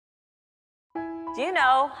Do you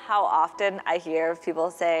know how often I hear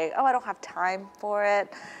people say, oh, I don't have time for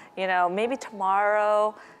it, you know, maybe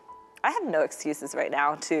tomorrow. I have no excuses right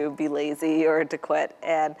now to be lazy or to quit.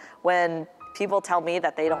 And when people tell me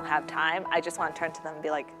that they don't have time, I just want to turn to them and be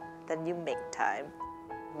like, then you make time.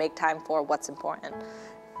 Make time for what's important.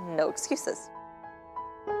 No excuses.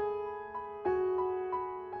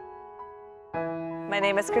 My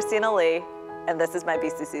name is Christina Lee, and this is my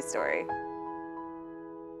BCC story.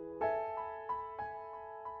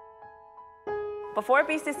 Before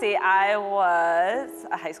BCC, I was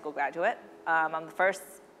a high school graduate. I'm the first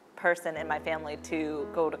person in my family to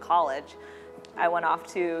go to college. I went off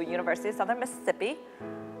to University of Southern Mississippi.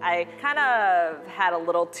 I kind of had a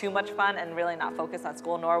little too much fun and really not focused on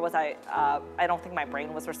school, nor was I don't think my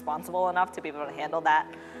brain was responsible enough to be able to handle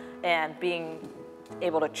that. And being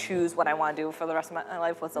able to choose what I want to do for the rest of my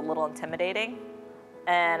life was a little intimidating.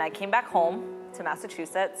 And I came back home to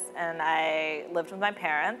Massachusetts and I lived with my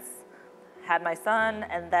parents, had my son,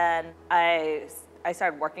 and then I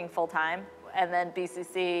started working full time. And then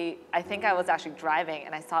BCC, I think I was actually driving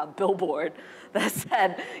and I saw a billboard that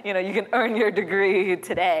said, you know, you can earn your degree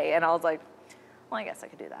today. And I was like, well, I guess I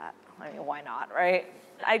could do that. I mean, why not, right?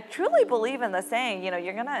 I truly believe in the saying, you know,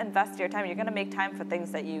 you're gonna invest your time, you're gonna make time for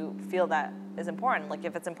things that you feel that is important. Like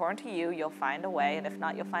if it's important to you, you'll find a way, and if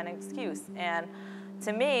not, you'll find an excuse. And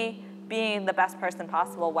to me, being the best person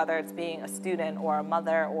possible, whether it's being a student or a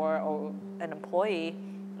mother or an employee,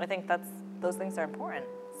 I think those things are important.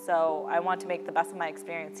 So I want to make the best of my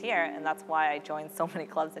experience here, and that's why I joined so many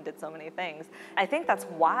clubs and did so many things. I think that's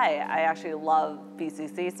why I actually love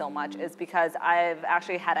BCC so much, is because I've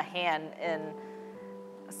actually had a hand in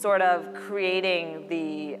sort of creating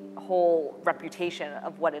the whole reputation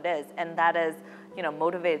of what it is, and that is, you know,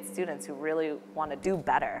 motivated students who really want to do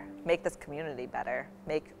better, make this community better,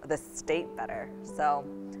 make this state better. So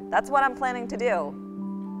that's what I'm planning to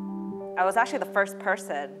do. I was actually the first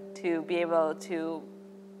person to be able to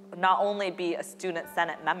not only be a student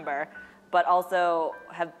senate member, but also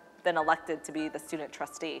have been elected to be the student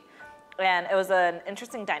trustee. And it was an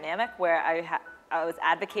interesting dynamic where I was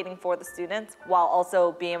advocating for the students while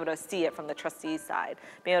also being able to see it from the trustee side,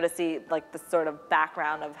 being able to see like the sort of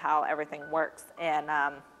background of how everything works. And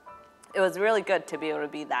it was really good to be able to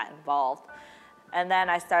be that involved. And then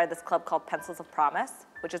I started this club called Pencils of Promise,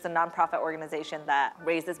 which is a nonprofit organization that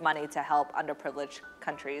raises money to help underprivileged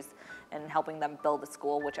countries and helping them build a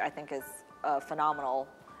school, which I think is a phenomenal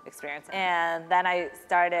experience. And then I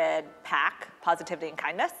started PAC, Positivity and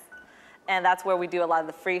Kindness, and that's where we do a lot of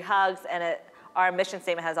the free hugs, and our mission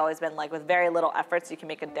statement has always been like, with very little efforts, you can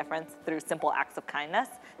make a difference through simple acts of kindness.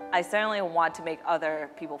 I certainly want to make other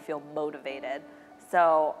people feel motivated.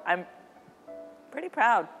 So I'm pretty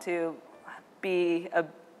proud to be a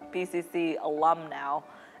BCC alum now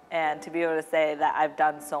and to be able to say that I've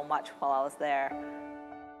done so much while I was there.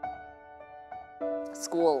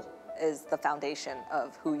 School is the foundation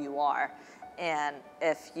of who you are, and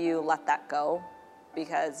if you let that go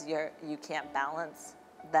because you can't balance,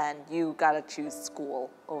 then you gotta choose school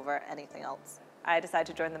over anything else. I decided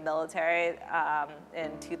to join the military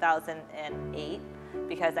in 2008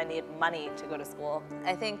 because I needed money to go to school.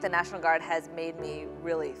 I think the National Guard has made me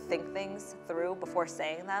really think things through before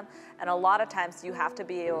saying them, and a lot of times you have to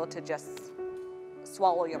be able to just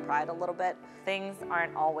swallow your pride a little bit. Things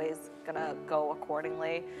aren't always gonna go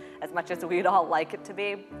accordingly as much as we'd all like it to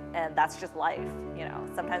be, and that's just life, you know.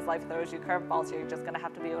 Sometimes life throws you curveballs, so you're just gonna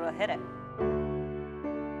have to be able to hit it.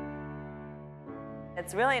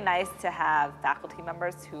 It's really nice to have faculty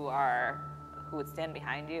members who would stand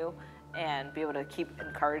behind you and be able to keep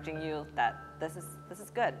encouraging you that this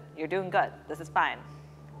is good, you're doing good, this is fine.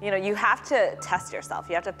 You know, you have to test yourself,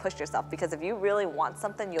 you have to push yourself, because if you really want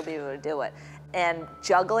something, you'll be able to do it. And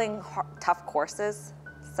juggling tough courses,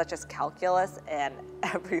 such as calculus and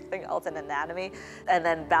everything else in anatomy, and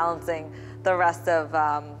then balancing the rest of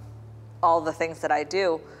all the things that I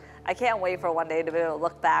do, I can't wait for one day to be able to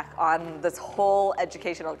look back on this whole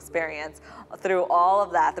educational experience through all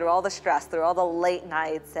of that, through all the stress, through all the late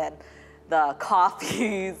nights and the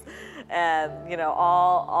coffees and, you know,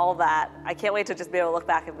 all that. I can't wait to just be able to look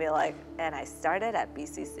back and be like, and I started at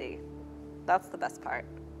BCC. That's the best part.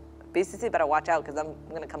 BCC better watch out, because I'm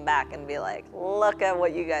gonna come back and be like, look at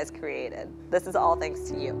what you guys created. This is all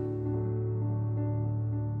thanks to you.